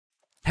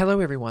Hello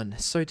everyone,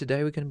 so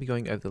today we're going to be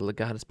going over the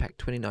Legatus Pack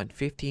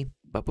 2950,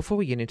 but before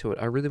we get into it,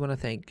 I really want to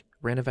thank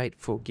Renovate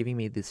for giving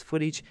me this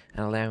footage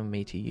and allowing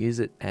me to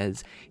use it,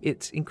 as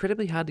it's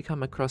incredibly hard to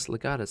come across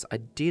Legatus. I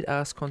did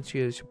ask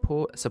concierge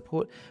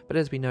support, but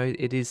as we know,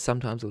 it is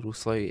sometimes a little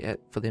slow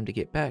for them to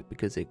get back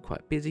because they're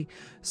quite busy,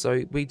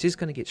 so we're just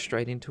going to get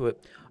straight into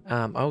it.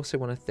 I also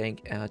want to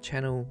thank our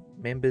channel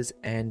members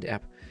and our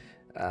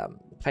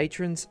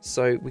patrons.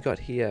 So we got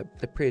here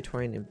the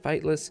Praetorian and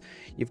Fateless,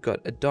 you've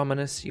got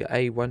Adominus, you got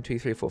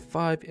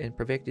A12345, and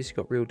Prevectus, you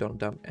got Real Donald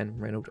Dump and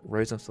Reynold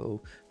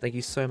Rosenthal. Thank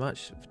you so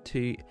much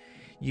to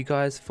you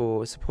guys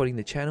for supporting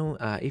the channel.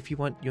 If you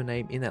want your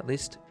name in that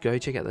list, go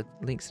check out the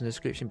links in the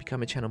description,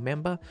 become a channel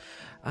member.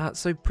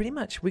 So pretty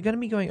much we're going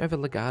to be going over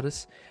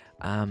Legatus.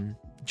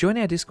 Join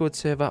our Discord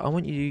server. I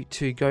want you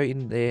to go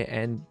in there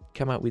and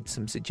come up with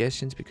some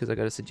suggestions, because I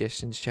got a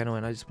suggestions channel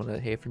and I just want to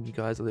hear from you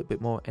guys a little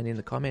bit more, and in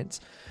the comments.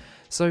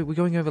 So we're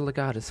going over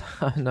Legatus.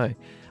 I know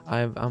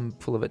I'm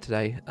full of it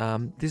today.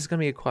 This is going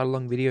to be quite a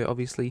long video.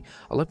 Obviously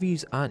a lot of you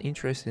aren't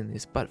interested in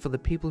this, but for the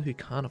people who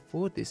can't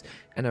afford this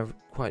and are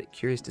quite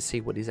curious to see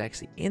what is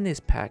actually in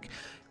this pack,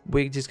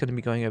 we're just going to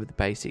be going over the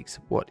basics,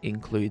 what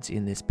includes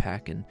in this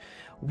pack and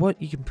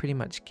what you can pretty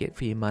much get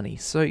for your money.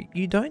 So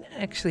you don't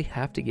actually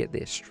have to get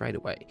there straight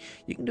away.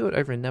 You can do it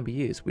over a number of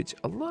years, which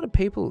a lot of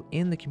people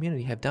in the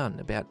community have done,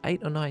 about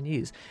 8 or 9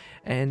 years.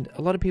 And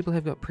a lot of people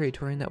have got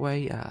Praetorian that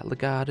way,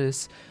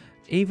 Legatus,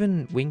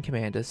 even Wing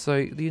Commander. So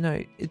you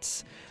know,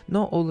 it's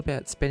not all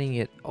about spending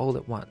it all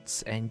at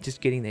once and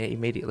just getting there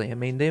immediately. I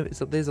mean,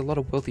 there's a lot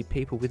of wealthy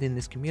people within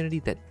this community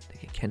that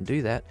can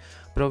do that,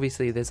 but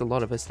obviously there's a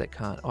lot of us that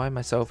can't. I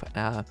myself,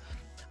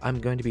 I'm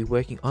going to be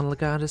working on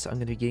Legatus. I'm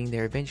going to be getting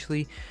there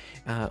eventually.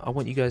 I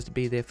want you guys to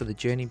be there for the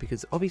journey,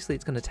 because obviously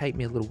it's going to take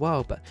me a little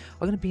while, but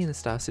I'm going to be in the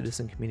Star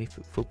Citizen community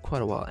for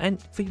quite a while.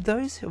 And for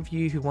those of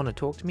you who want to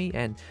talk to me,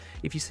 and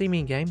if you see me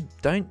in game,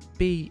 don't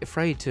be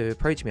afraid to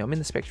approach me. I'm in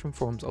the Spectrum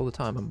forums all the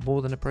time. I'm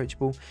more than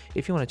approachable.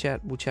 If you want to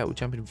chat, we'll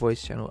jump in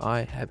voice channel.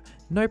 I have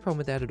no problem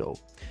with that at all.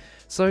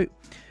 So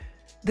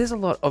there's a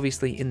lot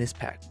obviously in this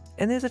pack,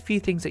 and there's a few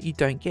things that you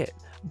don't get.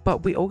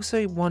 But we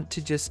also want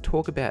to just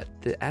talk about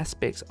the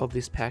aspects of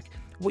this pack,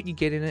 what you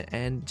get in it,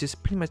 and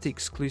just pretty much the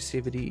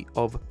exclusivity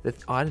of the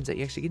items that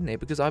you actually get in there,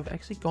 because I've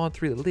actually gone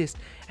through the list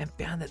and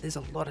found that there's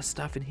a lot of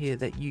stuff in here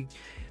that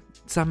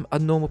some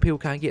normal people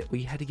can't get.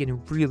 We had to get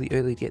in really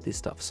early to get this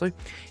stuff. So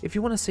if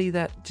you want to see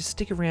that, just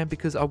stick around,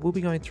 because I will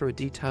be going through a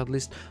detailed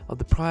list of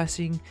the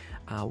pricing,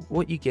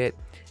 what you get,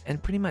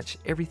 and pretty much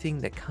everything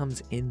that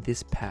comes in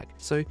this pack.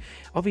 So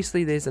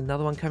obviously there's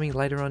another one coming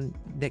later on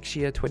next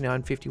year,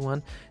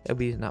 2951. There'll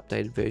be an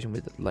updated version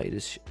with the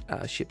latest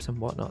ships and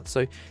whatnot.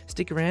 So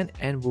stick around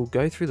and we'll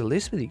go through the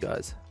list with you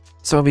guys.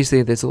 So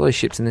obviously there's a lot of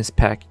ships in this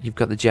pack. You've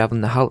got the Javelin,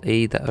 the Hull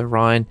E, the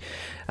Orion,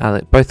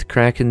 both the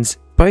Krakens,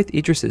 both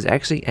Idrises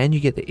actually, and you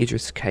get the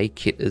Idris K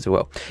kit as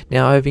well.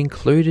 Now I've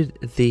included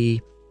the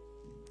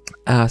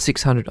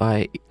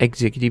 600i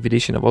Executive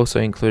Edition. I've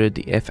also included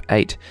the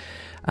F8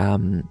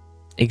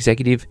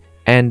 Executive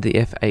and the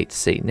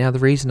F8C. Now the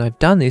reason I've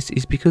done this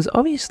is because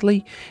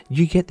obviously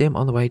you get them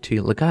on the way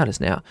to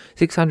Legatus. Now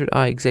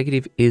 600i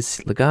Executive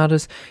is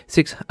Legatus,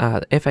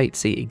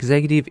 F8C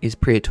Executive is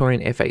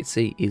Praetorian,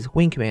 F8C is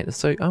Wing Commander.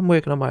 So I'm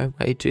working on my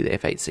way to the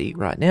F8C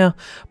right now,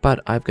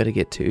 but I've got to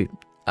get to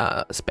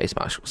Space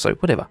Marshal, so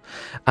whatever.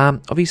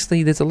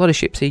 Obviously there's a lot of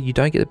ships here. You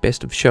don't get the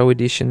best of show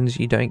editions,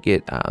 you don't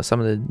get some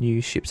of the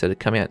new ships that have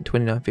come out in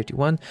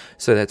 2951,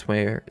 so that's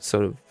where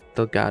sort of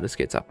the Legatus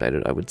gets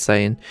updated, I would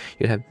say, and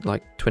you'd have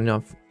like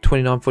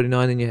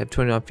 2949, then you have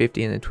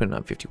 2950, and then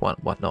 2951,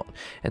 whatnot,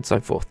 and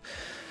so forth.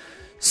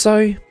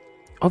 So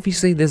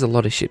obviously there's a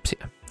lot of ships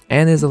here,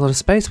 and there's a lot of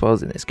space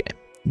whales in this game.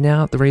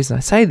 Now the reason I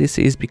say this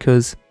is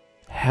because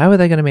how are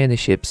they going to man the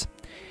ships?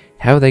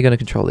 How are they going to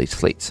control these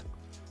fleets?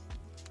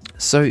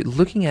 So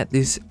looking at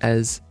this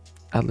as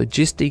a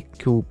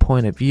logistical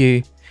point of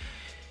view,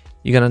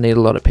 you're going to need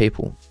a lot of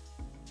people.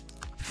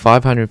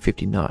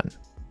 559.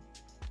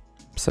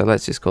 So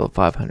let's just call it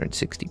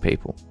 560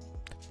 people.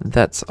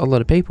 That's a lot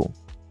of people.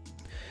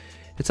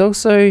 It's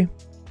also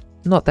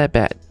not that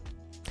bad,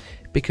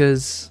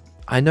 because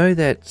I know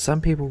that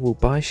some people will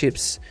buy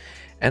ships,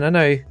 and I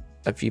know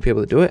a few people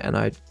that do it, and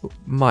I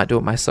might do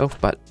it myself,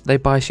 but they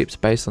buy ships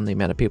based on the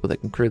amount of people that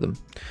can crew them.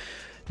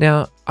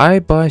 Now, I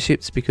buy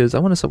ships because I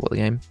want to support the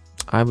game.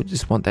 I would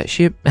just want that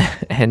ship,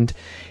 and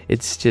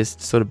it's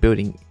just sort of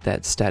building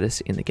that status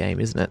in the game,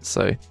 isn't it?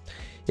 So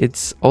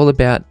it's all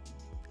about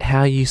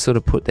how you sort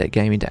of put that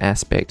game into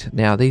aspect.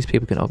 Now, these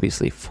people can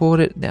obviously afford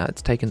it. Now,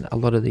 it's taken a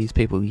lot of these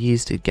people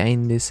years to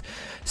gain this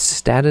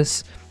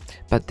status,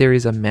 but there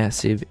is a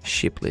massive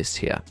ship list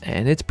here,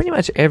 and it's pretty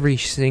much every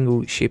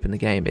single ship in the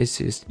game. It's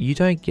just you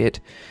don't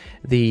get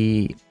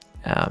the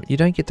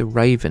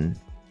Raven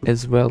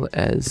as well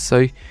as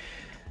so.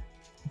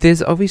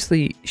 There's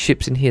obviously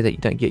ships in here that you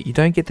don't get. You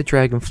don't get the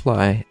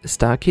Dragonfly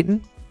Star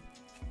Kitten,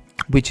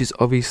 which is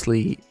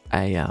obviously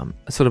a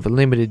sort of a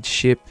limited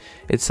ship.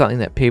 It's something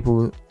that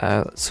people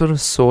sort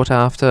of sought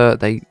after.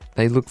 They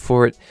look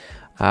for it,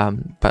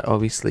 but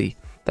obviously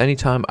The only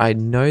time I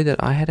know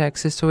that I had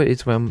access to it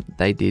is when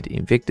they did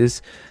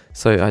Invictus,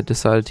 so I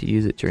decided to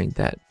use it during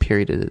that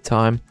period of the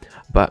time,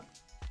 but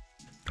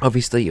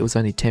obviously it was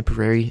only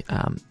temporary.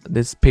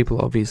 There's people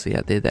obviously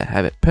out there that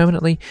have it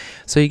permanently.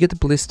 So you get the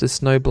Ballista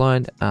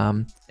Snowblind,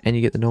 and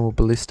you get the normal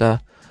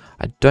Ballista.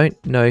 I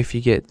don't know if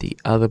you get the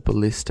other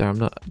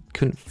Ballista.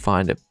 Couldn't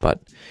find it,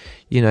 but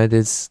you know,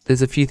 there's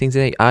a few things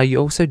in it. You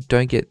also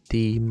don't get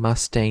the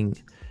Mustang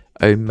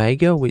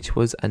Omega, which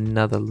was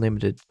another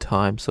limited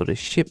time sort of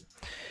ship.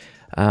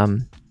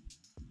 But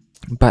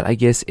I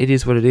guess it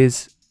is what it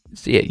is.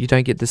 So yeah, you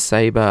don't get the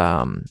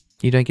Saber.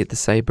 You don't get the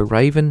Saber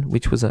Raven,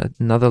 which was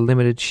another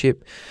limited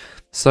ship.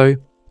 So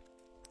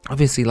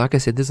obviously, like I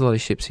said, there's a lot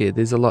of ships here.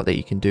 There's a lot that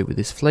you can do with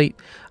this fleet.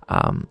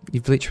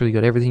 You've literally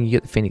got everything. You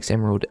get the Phoenix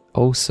Emerald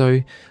also.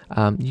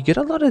 You get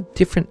a lot of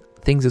different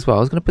things as well. I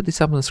was going to put this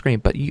up on the screen,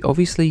 but you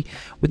obviously,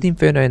 with the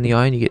Inferno and the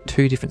Iron, you get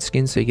two different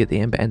skins. So you get the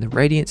Ember and the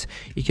Radiance.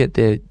 You get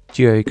the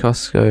Geo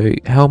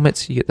Costco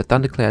helmets. You get the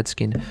Thundercloud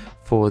skin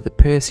for the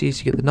Perseus.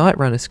 You get the Night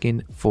Runner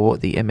skin for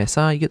the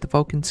MSR. You get the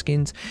Vulcan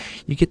skins.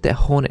 You get the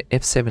Hornet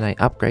F7A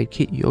upgrade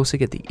kit. You also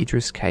get the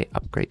Idris K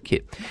upgrade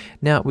kit.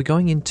 Now we're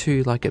going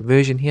into like a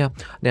version here.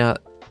 Now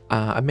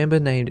a member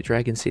named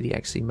Dragon City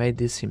actually made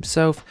this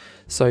himself,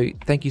 so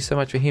thank you so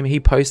much for him. He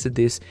posted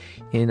this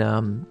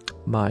in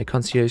my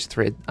concierge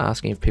thread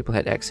asking if people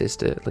had access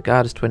to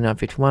Legatus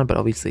 2951, but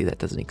obviously that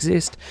doesn't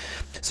exist.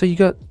 So you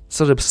got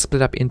sort of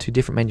split up into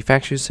different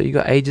manufacturers. So you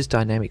got Aegis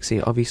Dynamics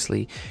here,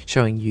 obviously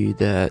showing you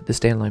the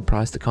standalone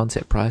price, the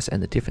concept price,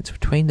 and the difference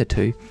between the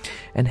two,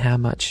 and how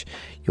much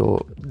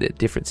the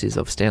difference is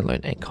of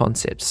standalone and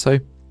concept. So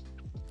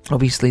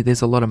obviously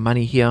there's a lot of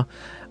money here.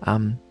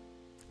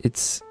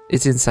 It's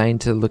insane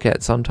to look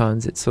at.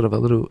 Sometimes it's sort of a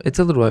little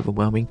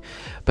overwhelming,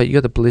 but you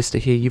got the Ballista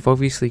here. You've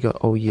obviously got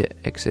all your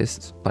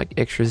excess like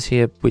extras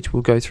here, which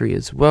we'll go through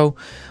as well.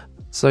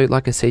 So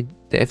like I said,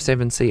 the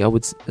F7C, I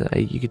would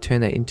say you could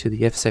turn that into the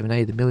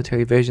F7A, the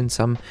military version.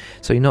 So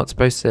you're not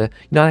supposed to,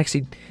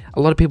 actually,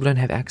 a lot of people don't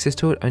have access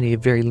to it. Only a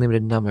very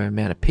limited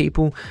amount of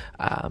people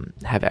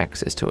have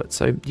access to it.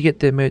 So you get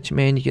the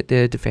Merchantman, you get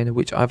the Defender,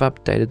 which I've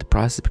updated the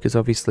prices because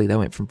obviously they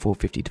went from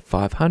 450 to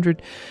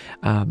 500.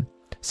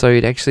 So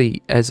it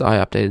actually, as I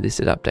updated this,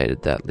 it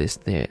updated that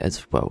list there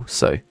as well.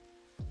 So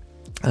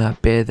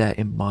bear that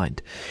in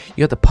mind.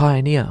 You got the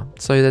Pioneer.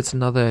 So that's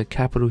another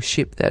capital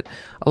ship that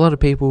a lot of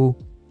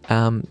people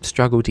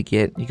struggle to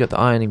get. You got the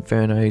Iron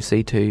Inferno,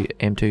 C2,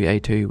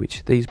 M2, A2,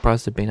 which these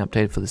prices have been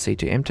updated for the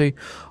C2, M2.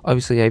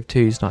 Obviously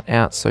A2 is not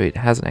out, so it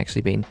hasn't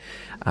actually been,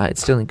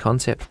 it's still in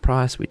concept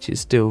price, which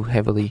is still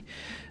heavily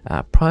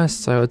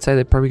priced. So I'd say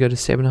they probably go to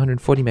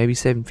 740, maybe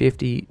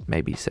 750,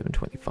 maybe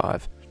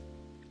 725.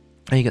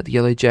 And you got the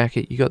Yellow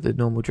Jacket, you got the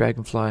normal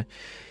Dragonfly,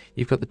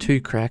 you've got the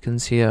two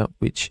Krakens here,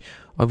 which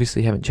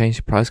obviously haven't changed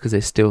the price because they're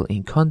still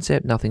in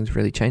concept. Nothing's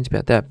really changed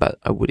about that, but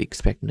I would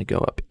expect them to go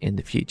up in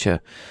the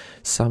future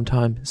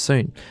sometime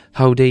soon.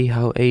 Hull D,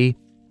 Hull E.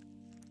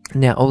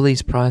 Now all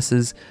these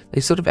prices, they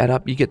sort of add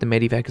up. You get the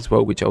Medivac as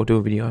well, which I'll do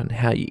a video on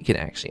how you can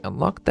actually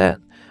unlock that,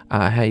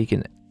 how you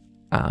can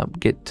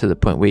get to the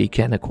point where you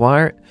can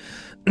acquire it.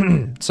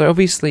 So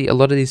obviously a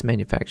lot of these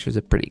manufacturers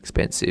are pretty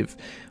expensive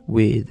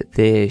with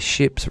their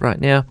ships right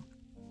now.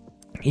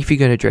 If you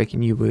go to Drake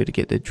and you were to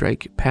get the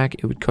Drake pack,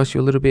 it would cost you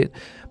a little bit,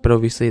 but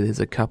obviously there's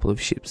a couple of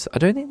ships. I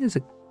don't think there's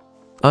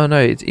oh no,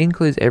 it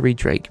includes every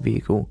Drake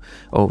vehicle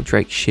or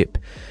Drake ship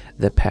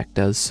the pack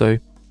does. So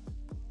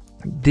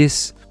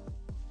this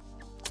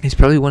is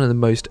probably one of the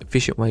most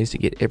efficient ways to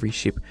get every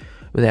ship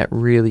without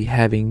really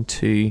having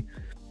to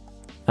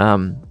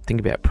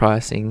think about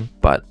pricing,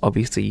 but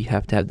obviously you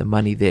have to have the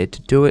money there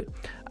to do it.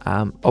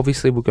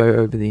 Obviously we'll go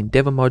over the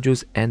Endeavor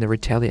modules and the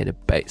Retaliator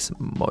base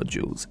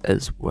modules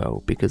as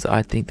well, because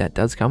I think that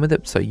does come with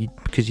it. So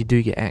because you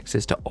do get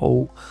access to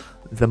all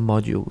the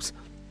modules.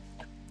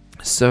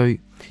 So you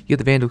get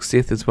the Vandal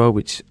Sith as well,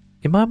 which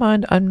in my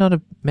mind, I'm not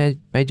a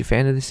major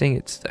fan of this thing.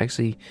 It's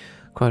actually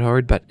quite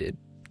horrid, but it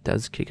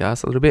does kick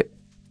ass a little bit.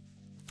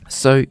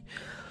 So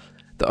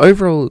the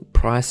overall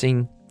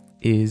pricing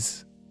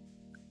is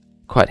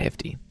quite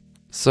hefty.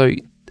 So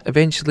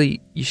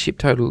eventually your ship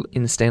total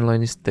in the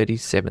standalone is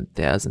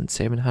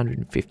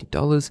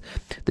 $37,750.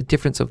 The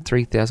difference of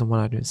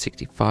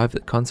 $3,165 the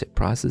concept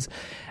prices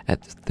at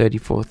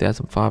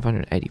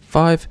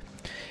 $34,585,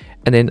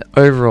 and then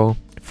overall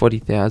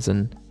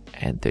 $40,000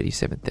 and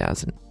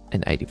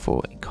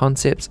 $37,084 in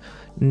concepts.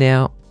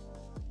 Now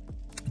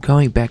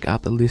going back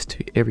up the list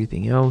to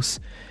everything else,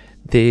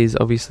 there's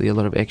obviously a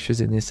lot of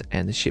extras in this,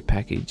 and the ship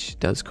package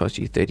does cost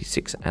you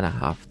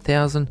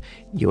 $36,500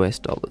 US.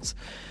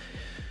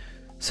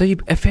 So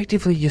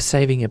effectively you're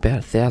saving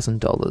about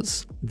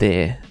 $1,000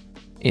 there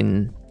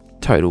in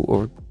total,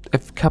 or a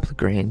couple of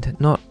grand.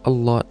 Not a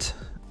lot,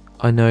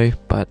 I know,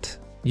 but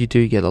you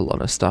do get a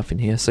lot of stuff in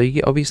here. So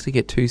you obviously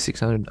get two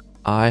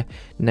 600i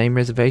name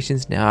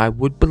reservations. Now I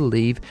would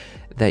believe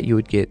that you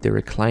would get the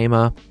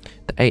Reclaimer,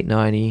 the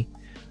 890,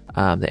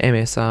 the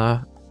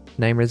MSR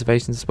name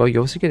reservations as well.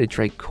 You also get a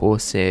Drake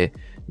Corsair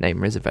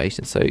name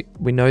reservation, so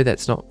we know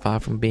that's not far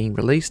from being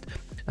released.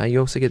 You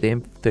also get the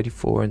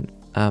M34 and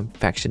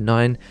Faction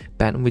 9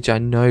 baton, which I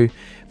know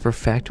for a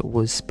fact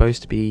was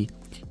supposed to be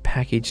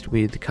packaged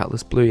with the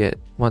Cutlass Blue at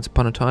once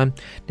upon a time.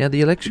 Now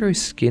the Electro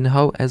skin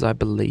hull, as I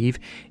believe,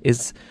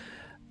 is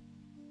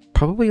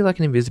probably like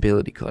an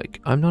invisibility cloak.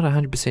 I'm not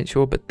 100%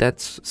 sure, but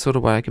that's sort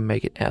of what I can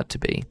make it out to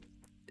be.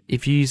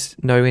 If you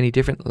know any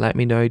different, let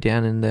me know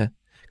down in the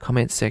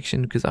comments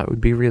section, because I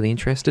would be really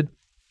interested.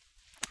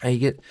 You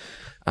get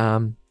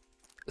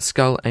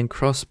skull and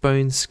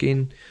crossbones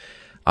skin.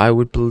 I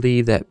would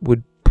believe that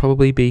would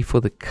probably be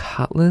for the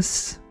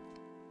Cutlass.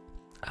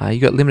 You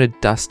got limited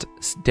dust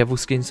devil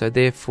skin, so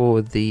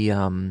therefore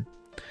the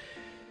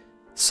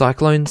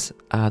cyclones,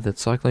 the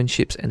cyclone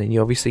ships, and then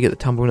you obviously get the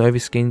Tumble Nova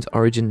skins,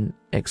 Origin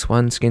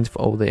X1 skins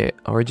for all their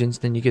origins.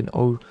 Then you get an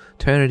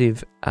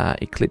alternative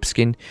Eclipse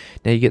skin.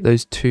 Now you get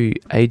those two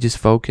Aegis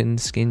Vulcan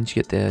skins.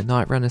 You get the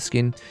Night Runner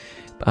skin,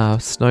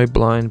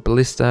 Snowblind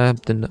Ballista,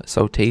 the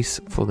Saltise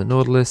for the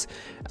Nautilus,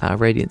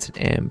 Radiance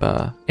and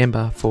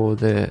Ember for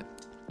the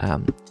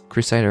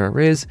Crusader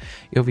Rares.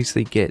 You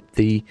obviously get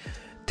the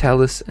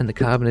Talus and the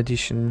Carbon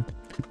edition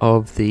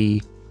of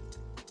the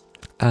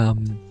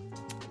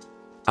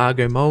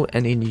Argo Mole,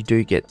 and then you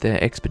do get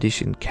the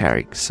Expedition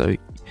Carrick. So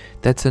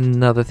that's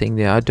another thing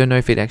there. I don't know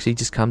if it actually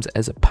just comes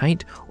as a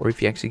paint or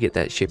if you actually get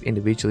that ship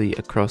individually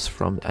across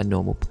from a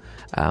normal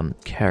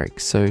Carrick.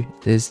 So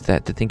there's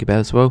that to think about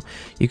as well.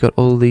 You've got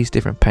all these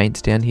different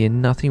paints down here,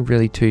 nothing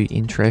really too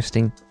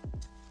interesting.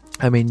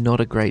 I mean, not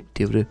a great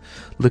deal to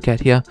look at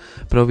here,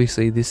 but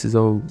obviously this is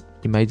all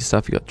your major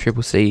stuff. You got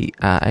Triple C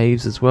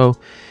Aves as well.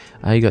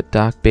 You got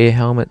Dark Bear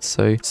helmets,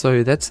 so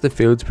that's the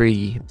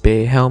Fieldsbury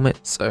Bear helmet,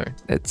 so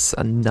that's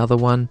another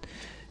one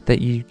that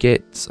you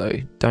get, so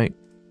don't,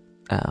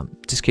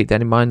 just keep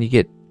that in mind. You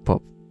get,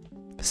 what,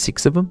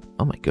 6 of them?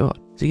 Oh my god,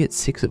 so you get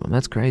 6 of them,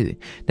 that's crazy.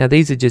 Now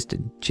these are just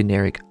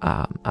generic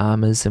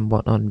armors and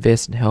whatnot,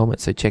 vests and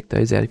helmets, so check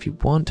those out if you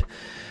want.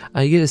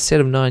 You get a set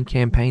of 9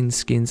 campaign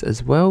skins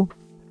as well.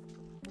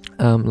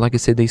 Like I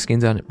said, these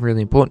skins aren't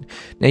really important.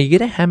 Now you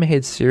get a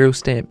Hammerhead serial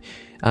stamp,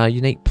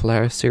 unique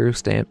Polaris serial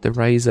stamp, the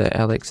Razor,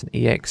 Alex and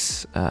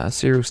EX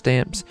serial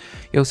stamps.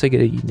 You also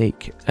get a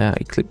unique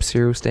Eclipse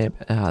serial stamp,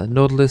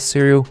 Nautilus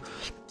serial,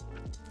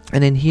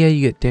 and then here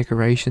you get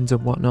decorations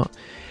and whatnot.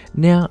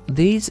 Now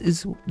this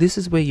is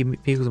where your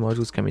vehicles and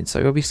modules come in.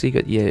 So obviously you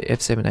got your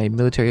F7A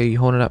military,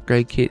 your Hornet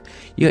upgrade kit,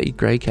 you got your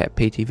Grey Cat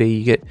PTV,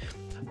 you get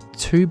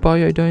 2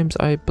 biodomes,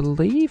 I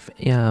believe,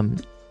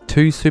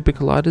 2 super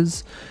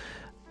colliders.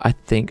 I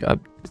think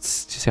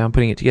it's just how I'm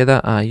putting it together.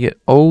 You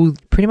get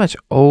pretty much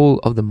all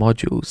of the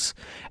modules,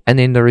 and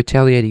then the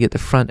Retaliator, you get the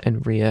front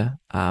and rear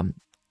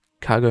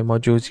cargo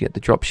modules, you get the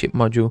dropship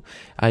module,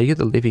 you get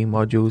the living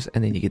modules,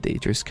 and then you get the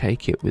Idris K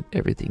kit with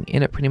everything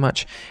in it pretty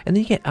much. And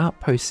then you get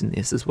outposts in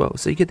this as well.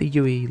 So you get the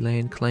UE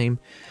land claim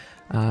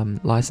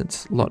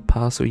license lot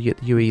parcel, you get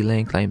the UE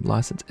land claim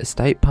license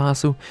estate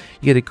parcel,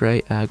 you get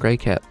a Grey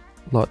Cat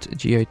lot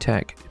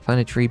geotac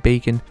planetary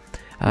beacon,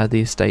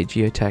 the estate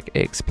geotac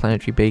X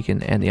planetary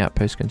beacon, and the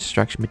outpost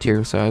construction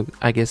material. So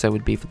I guess that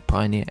would be for the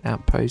Pioneer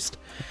outpost.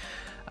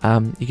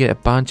 You get a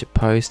bunch of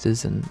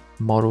posters and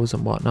models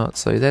and whatnot,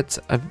 so that's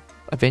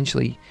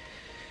eventually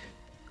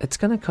it's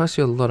going to cost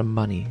you a lot of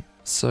money.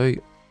 So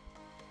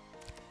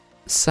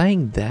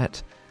saying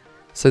that,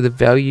 so the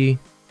value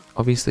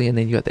obviously, and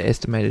then you got the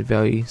estimated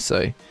value.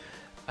 So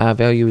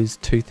value is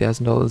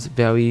 $2,000,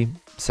 value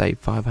say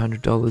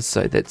 $500,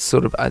 so that's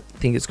sort of, I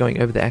think it's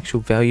going over the actual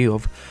value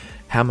of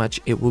how much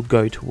it will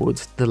go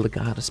towards the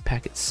Legatus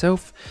pack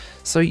itself.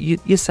 So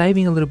you're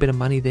saving a little bit of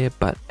money there,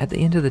 but at the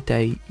end of the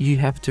day, you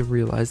have to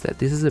realize that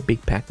this is a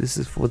big pack. This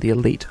is for the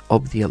elite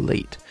of the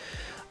elite.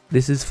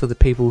 This is for the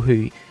people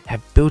who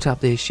have built up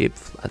their ship,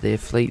 their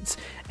fleets,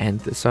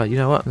 and decide, you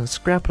know what, I'm going to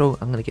scrap it all,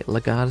 I'm going to get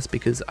Legatus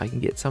because I can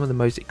get some of the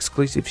most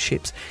exclusive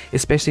ships,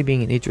 especially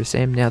being an Idris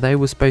M. Now, they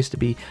were supposed to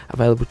be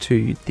available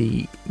to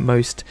the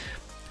most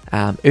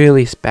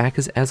earliest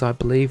backers, as I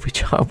believe,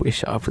 which I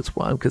wish I was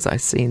one, because I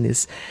seen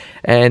this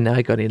and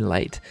I got in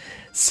late.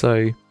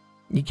 So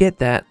you get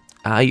that.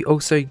 You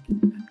also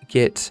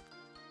get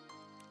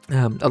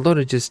a lot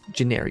of just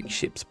generic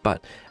ships,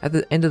 but at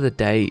the end of the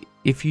day,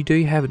 if you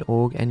do have an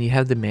org and you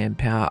have the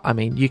manpower, I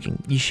mean,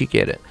 you should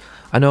get it.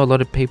 I know a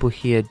lot of people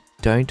here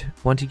don't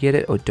want to get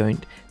it or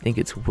don't think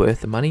it's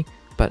worth the money,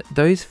 but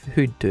those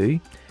who do,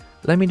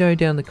 let me know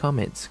down in the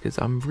comments, because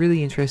I'm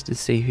really interested to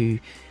see who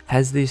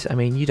has this. I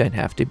mean, you don't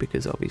have to,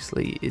 because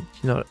obviously you're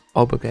not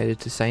obligated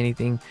to say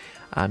anything.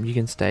 You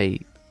can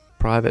stay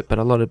private, but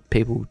a lot of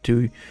people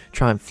do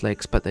try and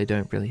flex, but they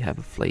don't really have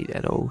a fleet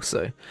at all.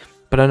 So,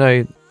 but I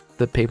know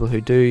the people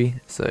who do.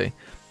 So,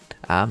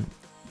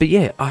 but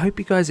yeah, I hope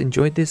you guys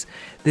enjoyed this.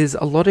 There's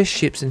a lot of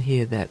ships in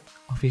here that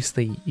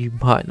obviously you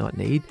might not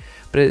need,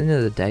 but at the end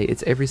of the day,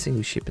 it's every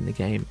single ship in the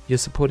game. You're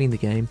supporting the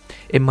game.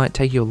 It might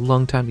take you a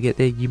long time to get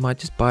there. You might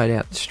just buy it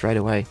out straight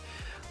away,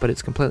 but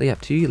it's completely up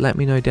to you. Let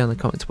me know down in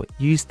the comments what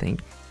you think.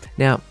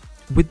 Now,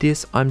 with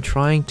this, I'm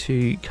trying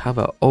to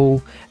cover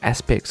all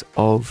aspects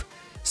of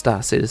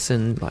Star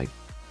Citizen, like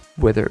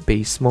whether it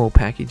be small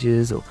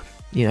packages or,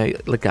 you know,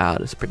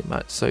 Legatus pretty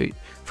much. So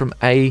from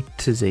A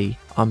to Z,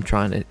 I'm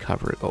trying to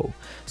cover it all.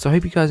 So I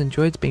hope you guys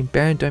enjoyed. It's been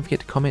Baron. Don't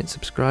forget to comment,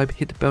 subscribe,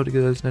 hit the bell to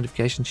get those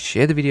notifications,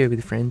 share the video with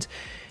your friends,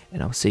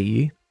 and I'll see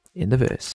you in the verse.